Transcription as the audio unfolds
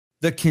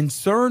The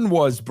concern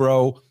was,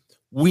 bro,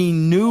 we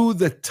knew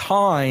the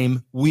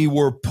time we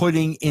were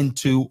putting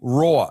into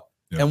Raw,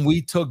 and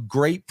we took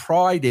great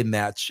pride in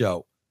that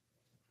show.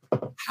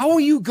 How are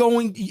you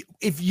going?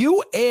 If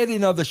you add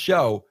another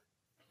show,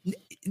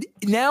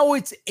 now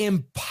it's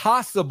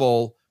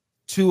impossible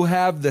to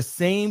have the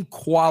same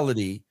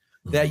quality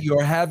that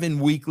you're having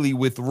weekly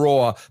with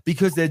Raw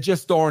because there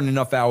just aren't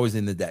enough hours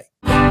in the day.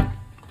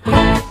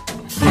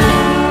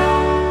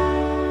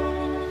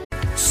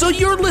 So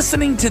you're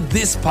listening to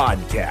this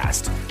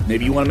podcast.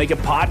 Maybe you want to make a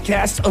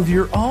podcast of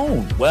your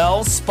own.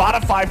 Well,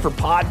 Spotify for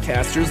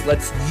Podcasters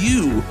lets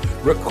you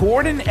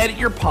record and edit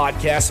your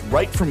podcast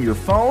right from your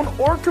phone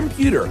or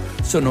computer.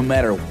 So no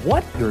matter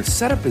what your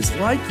setup is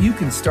like, you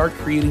can start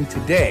creating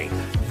today.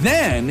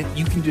 Then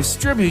you can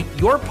distribute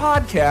your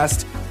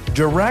podcast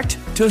direct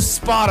to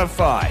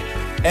Spotify.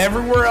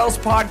 Everywhere else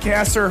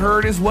podcasts are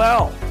heard as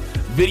well.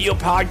 Video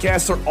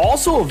podcasts are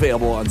also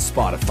available on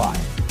Spotify.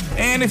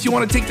 And if you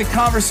want to take the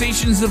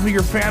conversations of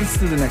your fans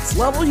to the next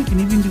level, you can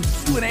even do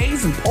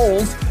Q&As and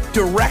polls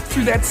direct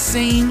through that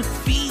same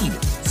feed.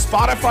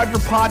 Spotify for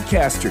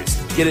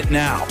Podcasters. Get it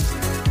now.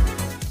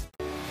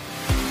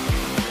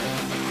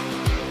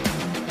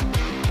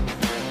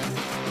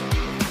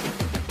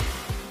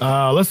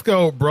 Let's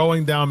go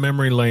broing down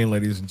memory lane,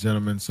 ladies and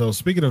gentlemen. So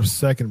speaking of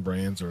second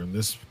brands, or in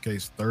this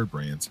case, third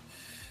brands,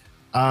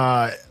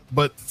 but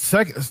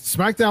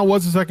Smackdown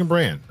was the second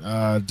brand.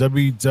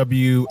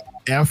 WWF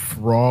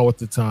Raw at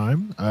the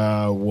time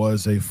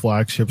was a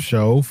flagship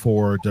show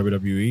for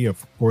WWE.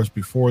 Of course,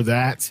 before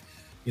that,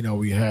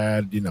 we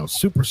had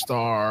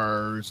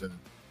superstars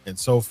and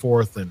so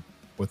forth, and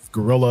with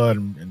Gorilla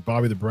and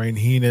Bobby the Brain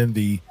Heenan,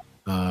 the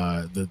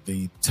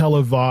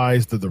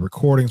televised the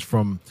recordings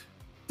from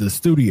the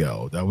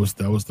studio. That was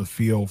the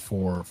feel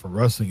for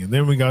wrestling. And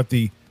then we got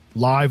the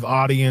live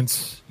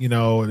audience, and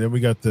then we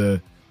got the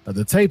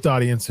taped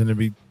audience, and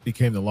it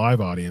became the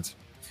live audience.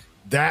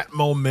 That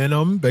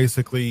momentum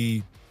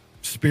basically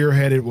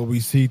spearheaded what we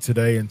see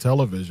today in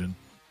television.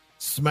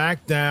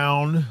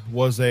 SmackDown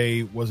was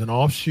an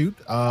offshoot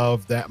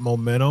of that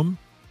momentum,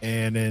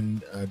 and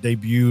then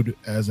debuted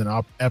as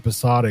an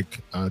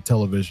episodic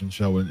television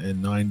show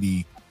in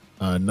 99.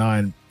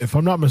 If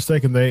I'm not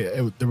mistaken,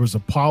 there was a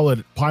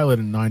pilot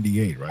in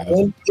 98, right? I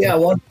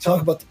want to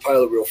talk about the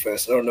pilot real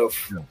fast. I don't know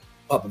if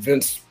Papa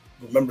Vince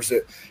remembers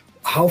it.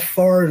 How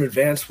far in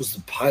advance was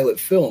the pilot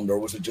filmed, or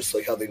was it just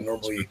like how they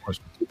normally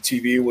do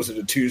TV? Was it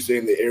a Tuesday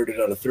and they aired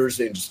it on a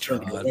Thursday and just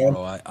turned it on?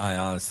 Bro, I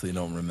honestly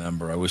don't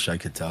remember. I wish I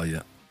could tell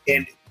you.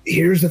 And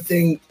here's the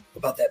thing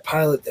about that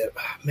pilot that,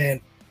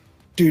 man,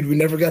 dude, we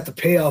never got the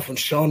payoff when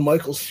Shawn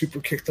Michaels super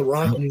kicked the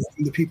Rock and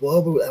the people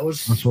over. That was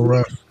special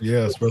ref.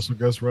 Yeah, special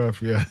guest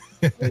ref. Yeah.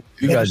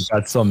 You guys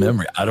got some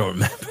memory. I don't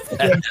remember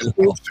that.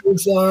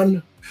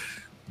 On.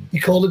 He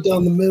called it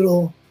down the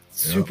middle.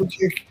 Super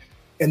kick.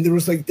 And there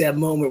was like that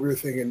moment we were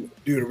thinking,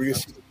 dude, are we going to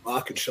see the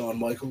Rock and Shawn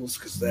Michaels?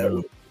 Because that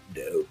would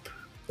be dope.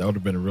 That would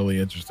have been really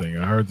interesting.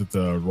 I heard that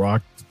the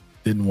Rock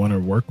didn't want to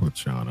work with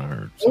Shawn. I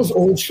heard that was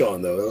old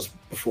Shawn, though. That was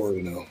before,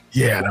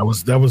 Yeah, that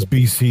was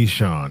BC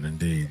Shawn,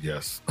 indeed.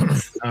 Yes.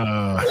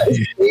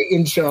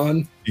 Hating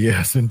Shawn.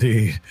 Yes,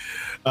 indeed.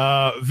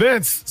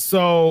 Vince.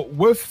 So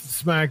with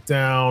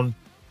SmackDown,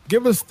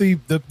 give us the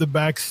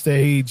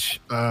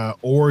backstage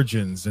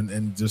origins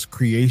and just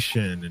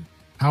creation, and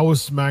how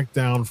was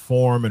SmackDown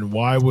formed, and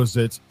why was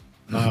it?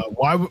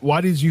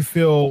 Why did you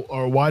feel,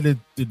 or why did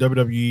the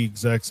WWE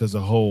execs as a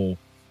whole,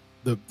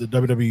 the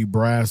WWE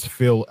brass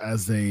feel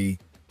as it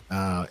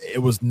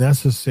was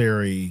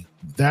necessary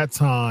that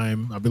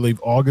time? I believe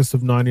August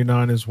of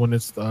 '99 is when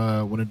it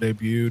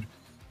debuted.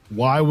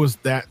 Why was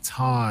that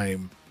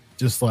time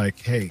just like,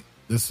 hey,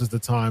 this is the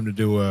time to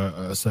do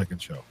a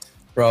second show?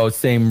 Bro,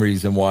 same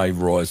reason why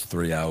Raw is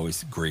 3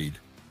 hours. Greed.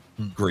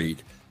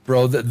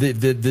 Bro, the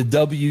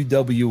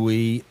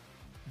WWE,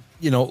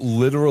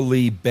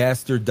 literally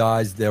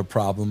bastardized their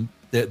problem,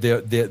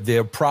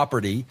 their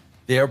property,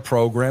 their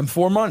program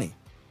for money.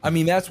 I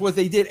mean, that's what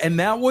they did. And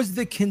that was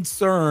the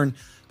concern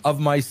of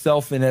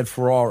myself and Ed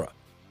Ferrara.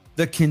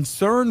 The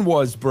concern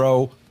was,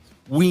 bro,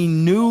 we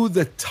knew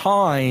the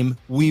time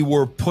we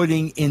were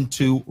putting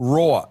into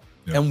Raw,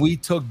 and we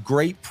took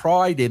great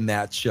pride in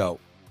that show.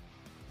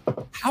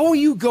 How are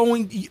you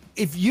going?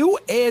 If you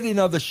add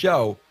another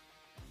show,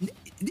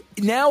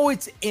 now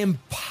it's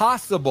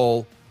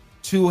impossible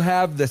to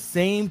have the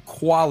same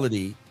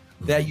quality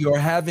that you're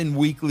having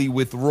weekly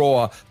with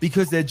Raw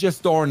because there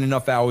just aren't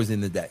enough hours in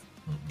the day.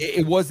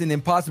 It was an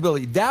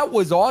impossibility. That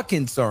was our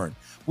concern.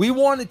 We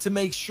wanted to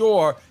make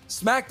sure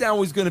SmackDown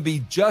was going to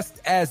be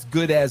just as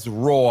good as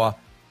Raw.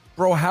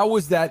 Bro, how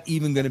was that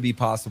even going to be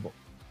possible?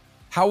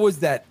 How was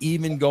that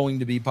even going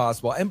to be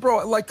possible? And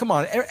bro, like, come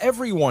on,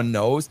 everyone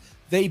knows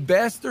they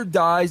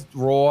bastardized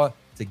Raw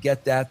to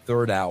get that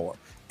third hour.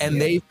 And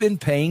they've been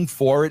paying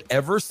for it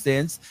ever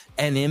since.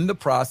 And in the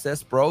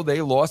process, bro,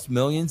 they lost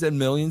millions and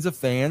millions of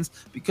fans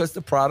because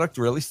the product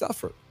really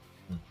suffered.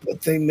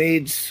 But they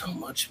made so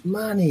much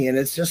money, and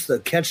it's just a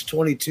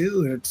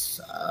catch-22, and it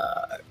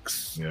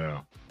sucks.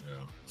 Yeah.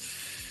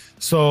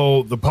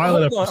 So the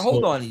pilot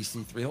hold on,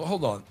 EC3.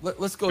 Hold on.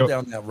 Let's go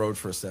down that road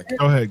for a second.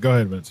 Go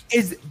ahead, Vince.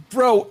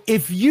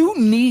 If you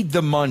need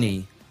the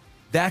money,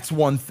 that's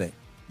one thing.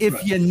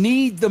 If you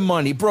need the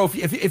money, bro,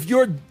 if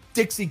you're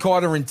Dixie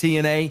Carter in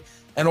TNA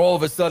and all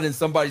of a sudden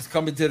somebody's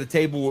coming to the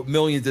table with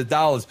millions of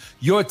dollars,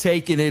 you're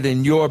taking it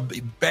and you're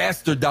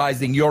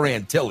bastardizing your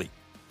Aunt Tilly.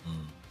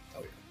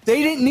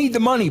 They didn't need the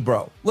money,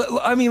 bro.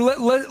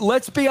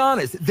 Let's be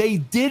honest. They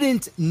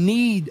didn't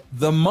need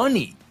the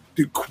money.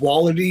 Dude,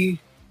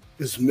 quality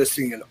is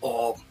missing in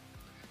all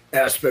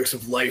aspects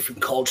of life and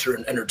culture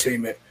and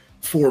entertainment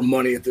for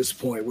money at this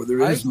point, where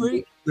there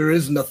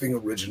is nothing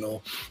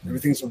original.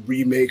 Everything's a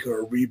remake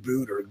or a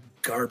reboot or a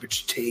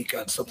garbage take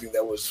on something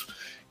that was,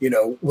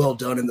 well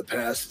done in the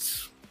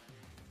past.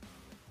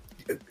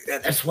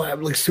 That's why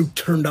I'm so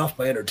turned off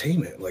by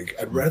entertainment.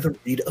 I'd rather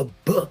read a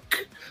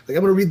book. I'm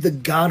going to read The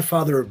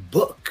Godfather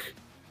book.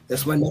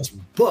 That's my next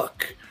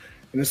book.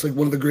 And it's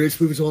one of the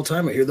greatest movies of all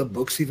time. I hear the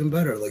book's even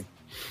better.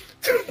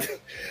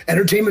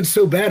 Entertainment's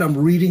so bad, I'm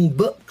reading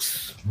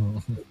books.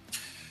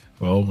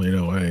 Well,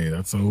 hey,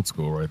 that's old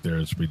school right there.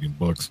 It's reading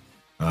books.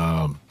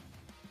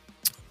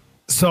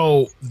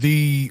 So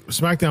the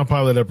SmackDown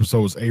pilot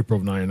episode was April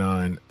of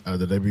 99.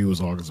 The debut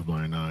was August of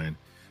 99.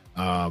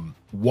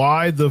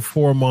 Why the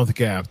 4-month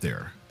gap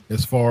there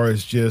as far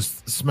as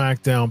just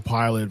SmackDown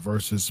pilot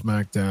versus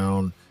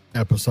SmackDown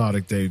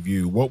episodic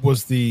debut? What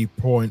was the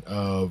point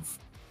of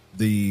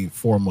the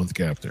 4-month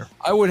gap there?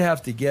 I would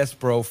have to guess,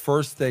 bro.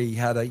 First, they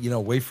had to,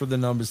 wait for the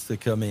numbers to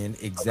come in,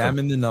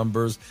 examine the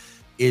numbers.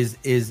 Is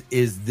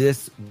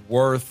this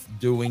worth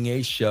doing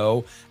a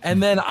show?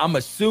 And then I'm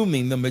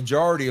assuming the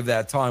majority of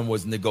that time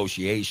was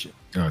negotiation.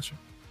 Gotcha.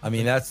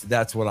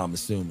 That's what I'm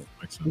assuming.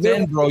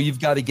 Then, bro, you've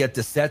got to get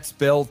the sets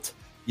built.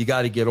 You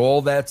got to get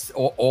all that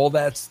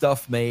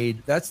stuff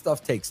made. That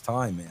stuff takes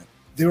time, man.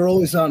 They were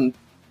always on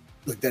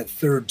that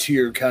third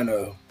tier kind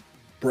of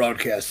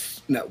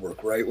broadcast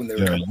network, right? When they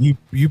were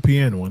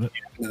UPN, wasn't it?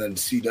 And then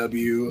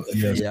CW.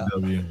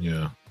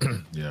 CW,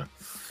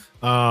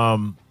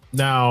 yeah.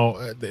 Now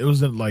it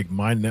wasn't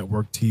My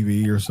Network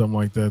TV or something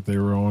like that. They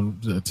were on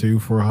too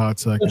for a hot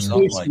second.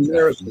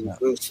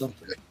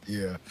 Something.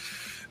 Yeah.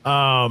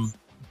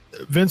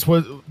 Vince,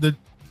 did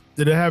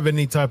it have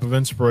any type of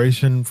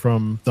inspiration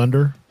from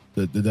Thunder?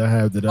 Did that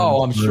have?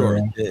 I'm sure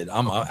it did.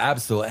 I'm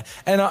absolutely.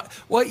 And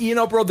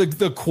bro,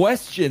 the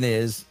question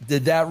is,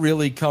 did that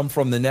really come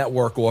from the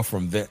network or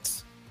from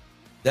Vince?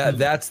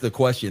 That's the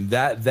question.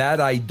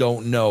 That I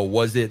don't know.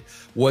 Was it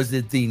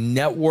the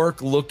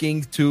network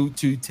looking to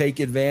take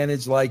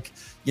advantage like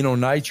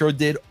Nitro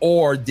did,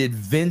 or did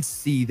Vince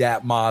see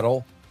that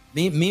model?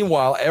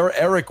 Meanwhile,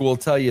 Eric will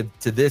tell you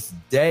to this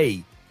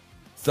day,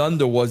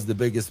 Thunder was the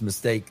biggest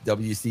mistake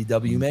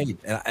WCW made,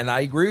 and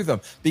I agree with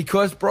him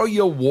because, bro,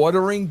 you're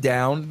watering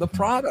down the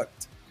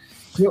product.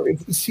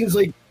 It seems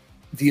like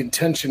the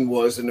intention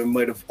was, and it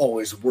might have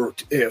always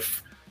worked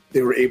if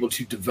they were able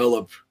to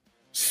develop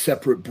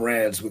separate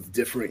brands with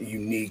different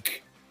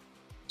unique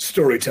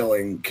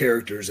storytelling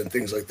characters and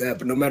things like that.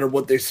 But no matter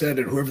what they said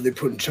and whoever they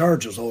put in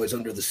charge was always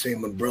under the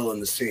same umbrella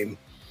and the same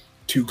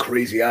two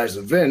crazy eyes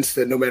of Vince,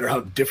 that no matter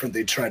how different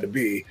they tried to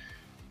be,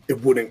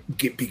 it wouldn't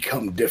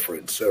become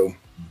different. So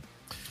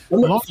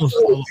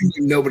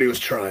nobody was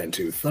trying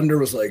to. Thunder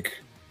was like,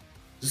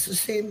 is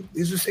this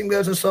these are the same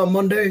guys I saw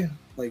Monday?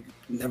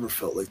 Never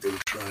felt like they were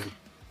trying.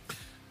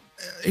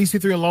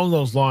 EC3, along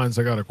those lines,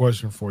 I got a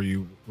question for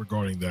you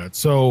regarding that.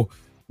 So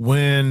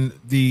when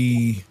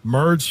the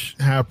merge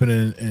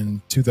happened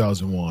in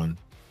 2001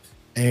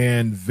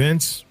 and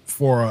Vince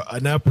for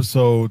an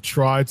episode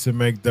tried to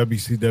make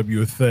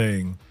WCW a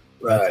thing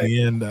at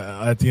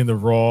the end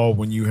of Raw,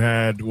 when you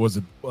had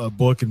a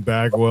Book and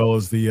Bagwell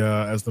as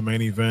the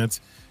main event,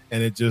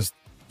 and it just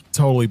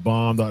totally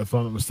bombed, if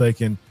I'm not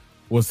mistaken.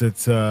 Was it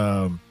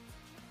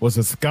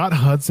Scott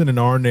Hudson and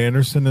Arn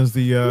Anderson as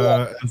the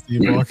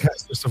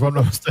broadcasters, if I'm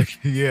not mistaken?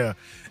 Yeah.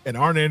 And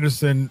Arn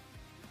Anderson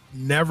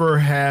never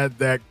had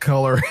that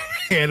color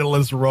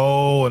analyst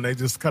role, and they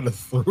just kind of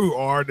threw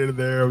Arn in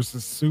there. It was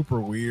just super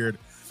weird.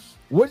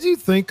 What do you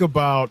think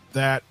about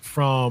that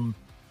from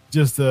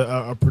just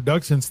a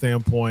production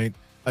standpoint?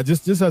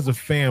 Just as a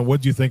fan,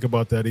 what do you think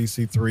about that,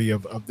 EC3,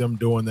 of them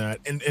doing that?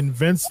 And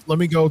Vince, let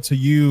me go to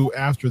you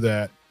after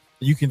that.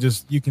 You can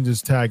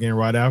just tag in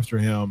right after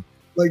him.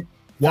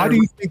 Why do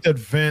you think that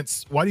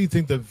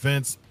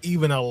Vince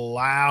even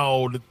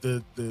allowed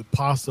the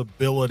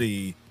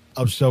possibility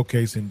of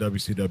showcasing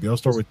WCW? I'll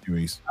start with you,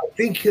 East. I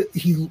think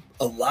he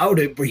allowed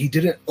it, but he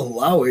didn't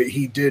allow it.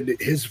 He did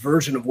his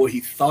version of what he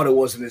thought it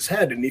was in his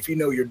head. And if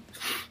you're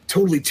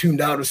totally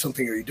tuned out of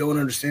something, or you don't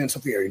understand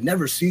something, or you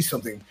never see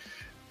something,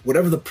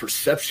 whatever the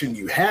perception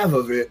you have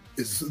of it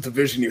is the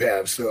vision you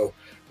have. So,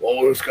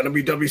 it's going to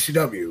be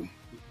WCW,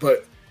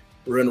 but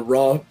we're in a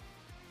Raw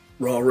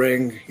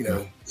ring,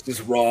 This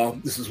is Raw.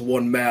 This is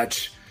one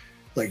match.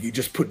 You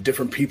just put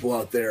different people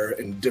out there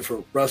and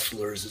different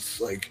wrestlers.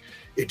 It's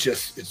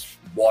it's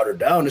watered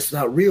down. It's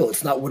not real.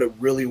 It's not what it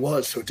really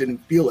was. So it didn't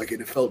feel like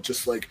it. It felt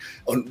just like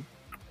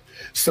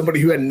somebody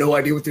who had no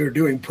idea what they were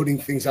doing, putting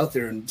things out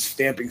there and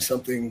stamping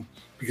something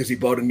because he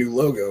bought a new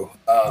logo.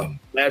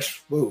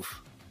 Match,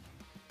 oof.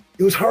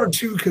 It was hard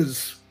too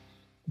because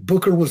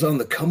Booker was on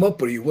the come up,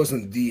 but he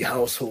wasn't the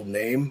household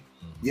name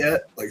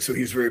yet. Like, so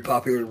he was very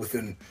popular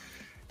within,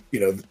 you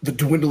know, the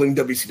dwindling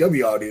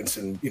WCW audience,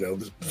 and you know,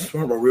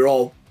 we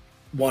all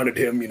wanted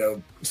him. You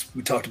know,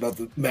 we talked about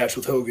the match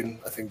with Hogan,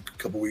 I think, a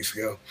couple weeks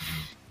ago,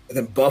 and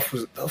then Buff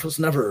was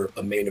never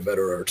a main eventer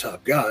or a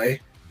top guy,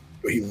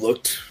 but he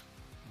looked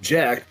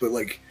jacked. But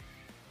like,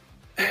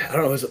 I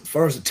don't know, as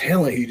far as the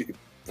talent,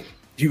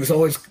 he was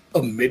always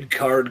a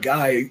mid-card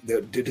guy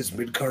that did his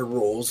mid-card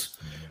roles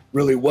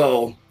really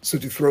well. So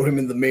to throw him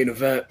in the main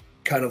event,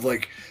 kind of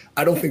like,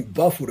 I don't think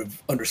Buff would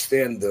have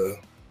understand the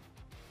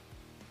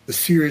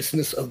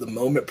seriousness of the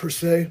moment per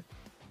se,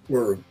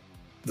 where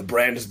the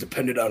brand is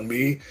dependent on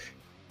me.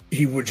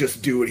 He would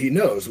just do what he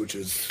knows, which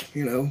is,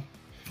 you know,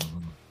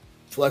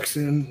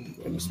 flexing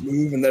and just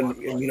move. And then,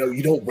 you know,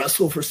 you don't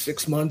wrestle for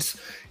 6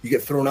 months. You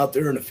get thrown out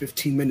there in a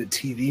 15-minute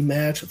TV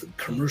match with a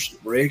commercial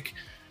break.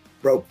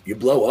 Bro, you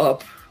blow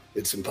up.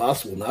 It's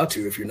impossible not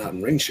to if you're not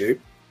in ring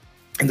shape.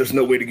 And there's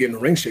no way to get in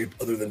ring shape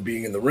other than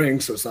being in the ring.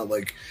 So it's not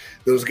like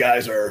those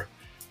guys are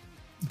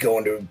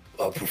going to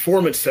a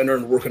performance center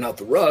and working out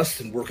the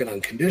rust and working on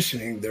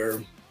conditioning.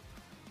 They're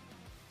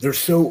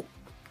so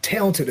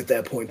talented at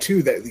that point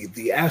too, that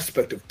the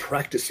aspect of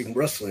practicing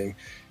wrestling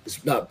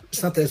is not,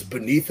 it's not that it's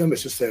beneath them.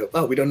 It's just that,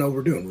 oh, we don't know what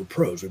we're doing. We're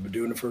pros. We've been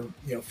doing it for,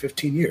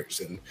 15 years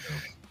and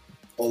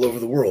all over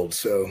the world.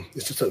 So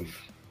it's just it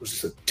was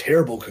just a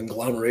terrible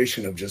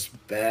conglomeration of just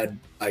bad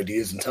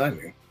ideas and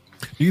timing.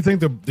 Do you think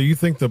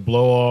the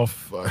blow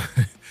off?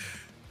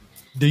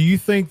 Do you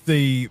think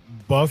the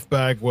Buff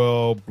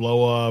Bagwell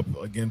blow up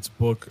against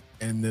Book,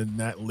 and then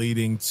that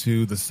leading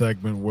to the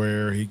segment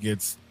where he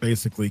gets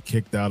basically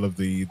kicked out of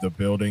the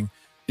building?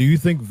 Do you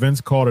think Vince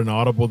called an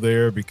audible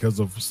there because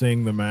of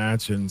seeing the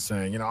match and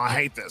saying, I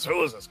hate this.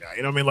 Who is this guy?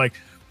 You know what I mean? Like,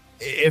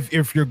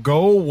 if your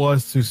goal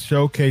was to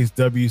showcase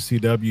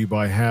WCW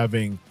by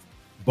having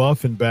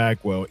Buff and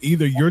Bagwell,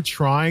 either you're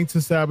trying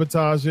to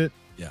sabotage it,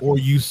 or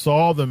you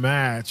saw the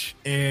match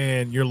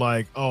and you're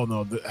like, oh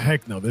no,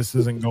 heck no, this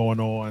isn't going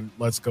on.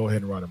 Let's go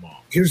ahead and write them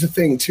off. Here's the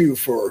thing too,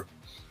 for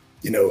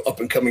up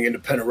and coming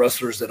independent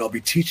wrestlers that I'll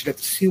be teaching at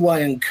the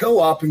CYN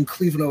Co-op in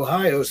Cleveland,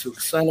 Ohio. So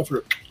sign up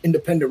for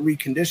independent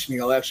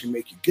reconditioning. I'll actually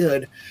make you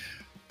good.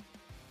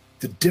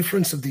 The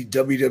difference of the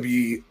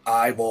WWE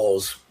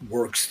eyeballs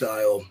work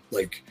style,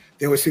 like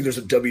they always say there's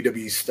a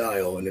WWE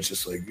style, and it's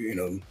just like,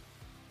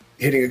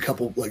 hitting a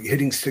couple, like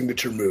hitting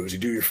signature moves. You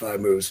do your 5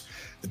 moves.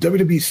 The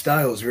WWE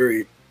style is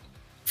very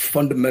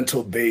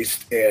fundamental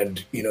based,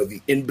 and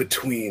the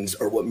in-betweens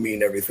are what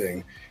mean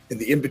everything. And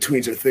the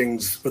in-betweens are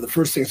the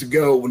first things to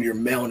go when you're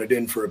mailing it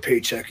in for a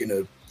paycheck in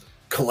a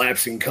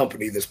collapsing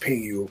company that's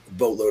paying you a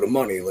boatload of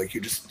money. Like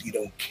you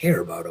don't care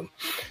about them.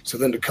 So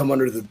then to come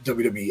under the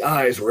WWE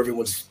eyes, where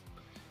everyone's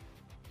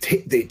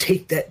they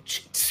take that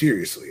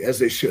seriously, as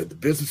they should. The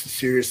business is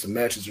serious. The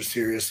matches are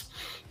serious.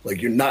 Like,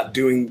 you're not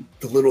doing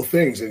the little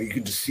things, and you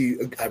can just see,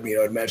 I would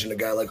imagine a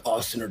guy like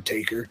Austin or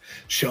Taker,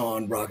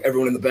 Shawn, Brock,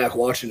 everyone in the back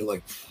watching it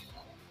like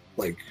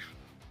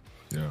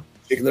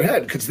shaking their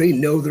head, because they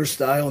know their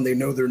style and they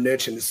know their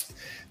niche, and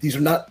these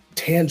are not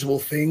tangible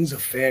things a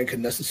fan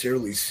can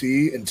necessarily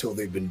see until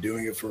they've been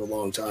doing it for a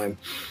long time.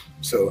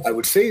 So I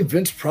would say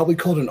Vince probably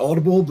called an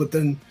audible, but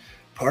then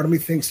part of me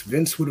thinks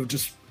Vince would have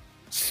just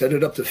set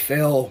it up to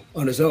fail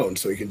on his own,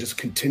 so he can just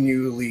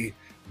continually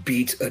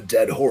beat a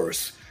dead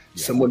horse.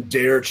 Someone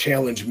dare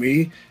challenge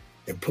me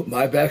and put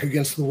my back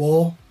against the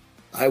wall,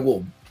 I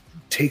will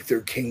take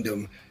their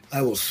kingdom,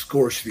 I will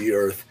scorch the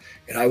earth,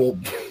 and I will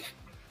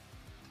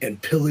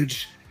and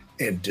pillage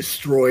and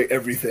destroy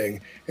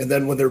everything. And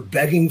then when they're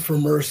begging for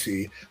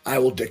mercy, I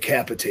will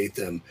decapitate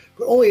them.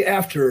 But only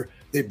after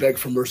they beg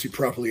for mercy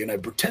properly, and I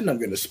pretend I'm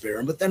going to spare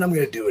them, but then I'm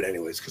going to do it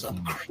anyways because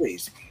I'm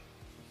crazy.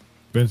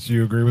 Vince, do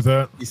you agree with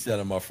that? He set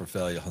him up for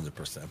failure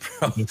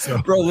 100%,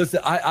 bro. Bro,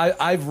 listen,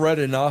 I've read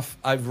enough.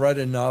 I've read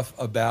enough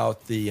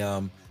about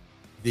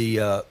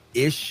the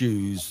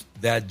issues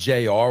that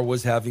JR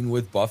was having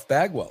with Buff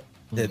Bagwell.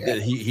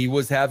 That he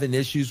was having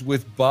issues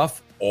with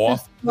Buff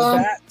off the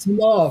bat.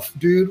 Off,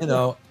 dude.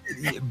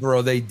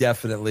 Bro, they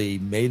definitely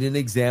made an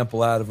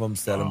example out of him,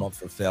 set him up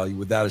for failure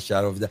without a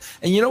shadow of a doubt.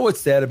 And you know what's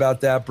sad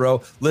about that,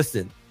 bro?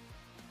 Listen,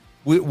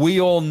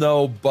 we all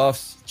know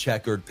Buff's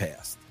checkered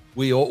past.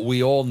 We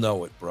all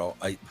know it, bro.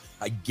 I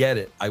get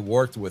it. I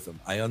worked with him.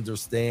 I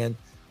understand.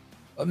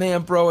 But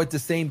man, bro, at the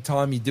same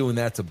time, you're doing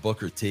that to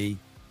Booker T.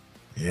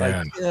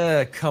 Yeah.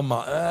 Come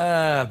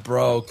on.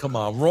 Bro, come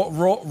on.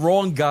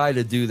 Wrong guy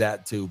to do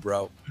that to,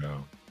 bro. Yeah.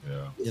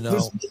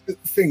 There's the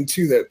thing,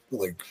 too, that,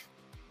 like,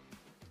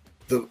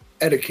 the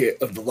etiquette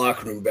of the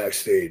locker room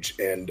backstage,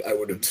 and I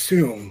would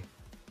assume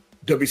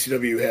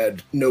WCW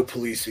had no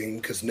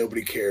policing because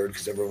nobody cared,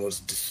 because everyone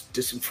was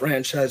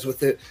disenfranchised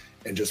with it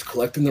and just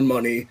collecting their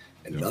money,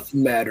 and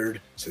nothing mattered,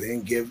 so they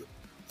didn't give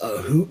a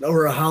hoot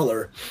or a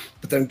holler.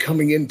 But then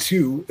coming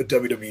into a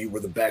WWE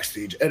where the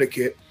backstage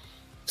etiquette,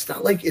 it's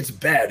not like it's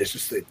bad, it's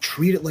just they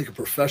treat it like a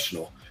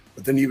professional.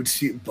 But then you would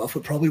see Buff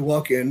would probably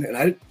walk in, and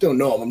I don't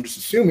know him, I'm just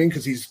assuming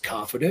because he's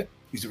confident,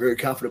 He's a very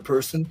confident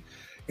person,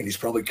 and he's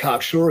probably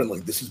cocksure and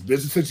like, this is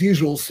business as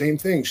usual, same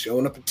thing,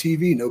 showing up at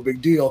TV, no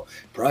big deal.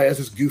 Probably has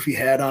his goofy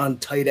hat on,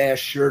 tight ass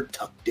shirt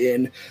tucked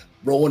in,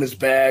 rolling his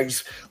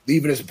bags,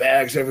 leaving his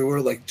bags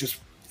everywhere, like just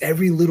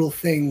every little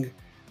thing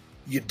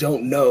you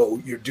don't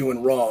know you're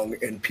doing wrong,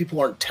 and people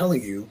aren't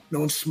telling you. No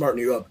one's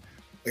smarting you up.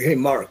 Like, hey,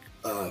 Mark,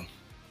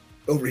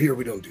 over here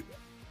we don't do that.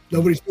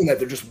 Nobody's doing that.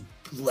 They're just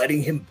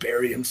letting him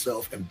bury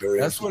himself and bury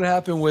That's himself. what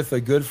happened with a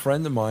good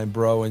friend of mine,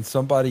 bro, and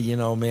somebody, you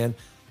know, man,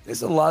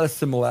 there's a lot of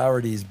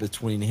similarities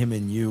between him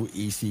and you,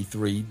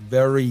 EC3.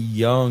 Very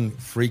young,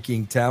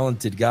 freaking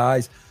talented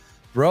guys.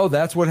 Bro,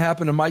 that's what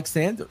happened to Mike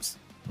Sanders.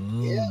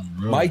 Yeah.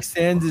 Really? Mike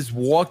Sanders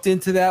walked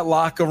into that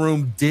locker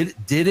room,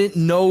 didn't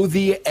know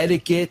the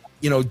etiquette,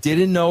 you know,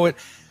 didn't know it.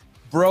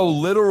 Bro,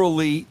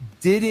 literally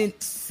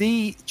didn't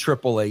see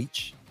Triple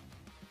H,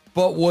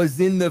 but was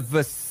in the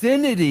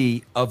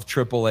vicinity of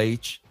Triple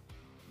H,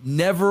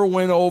 never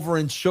went over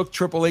and shook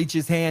Triple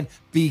H's hand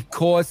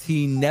because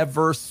he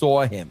never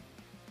saw him.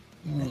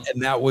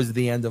 And that was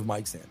the end of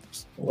Mike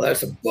Sanders. Well,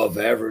 that's above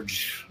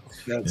average.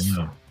 That's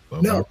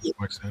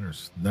Mike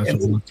Sanders.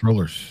 That's what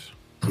thrillers.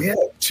 Yeah,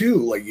 too.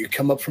 Like, you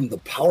come up from the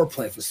power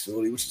plant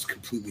facility, which is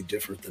completely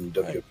different than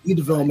WWE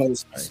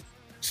development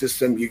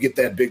system. You get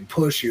that big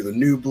push. You're the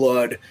new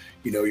blood.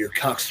 You know, you're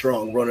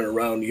cockstrong, running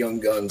around, young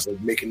guns, like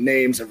making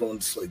names.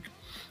 Everyone's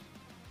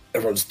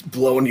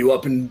blowing you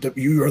up, and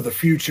you are the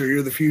future.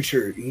 You're the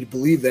future. You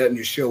believe that, and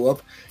you show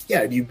up.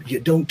 Yeah, you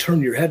don't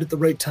turn your head at the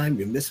right time.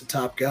 You miss a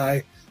top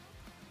guy,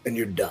 and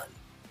you're done.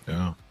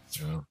 Yeah.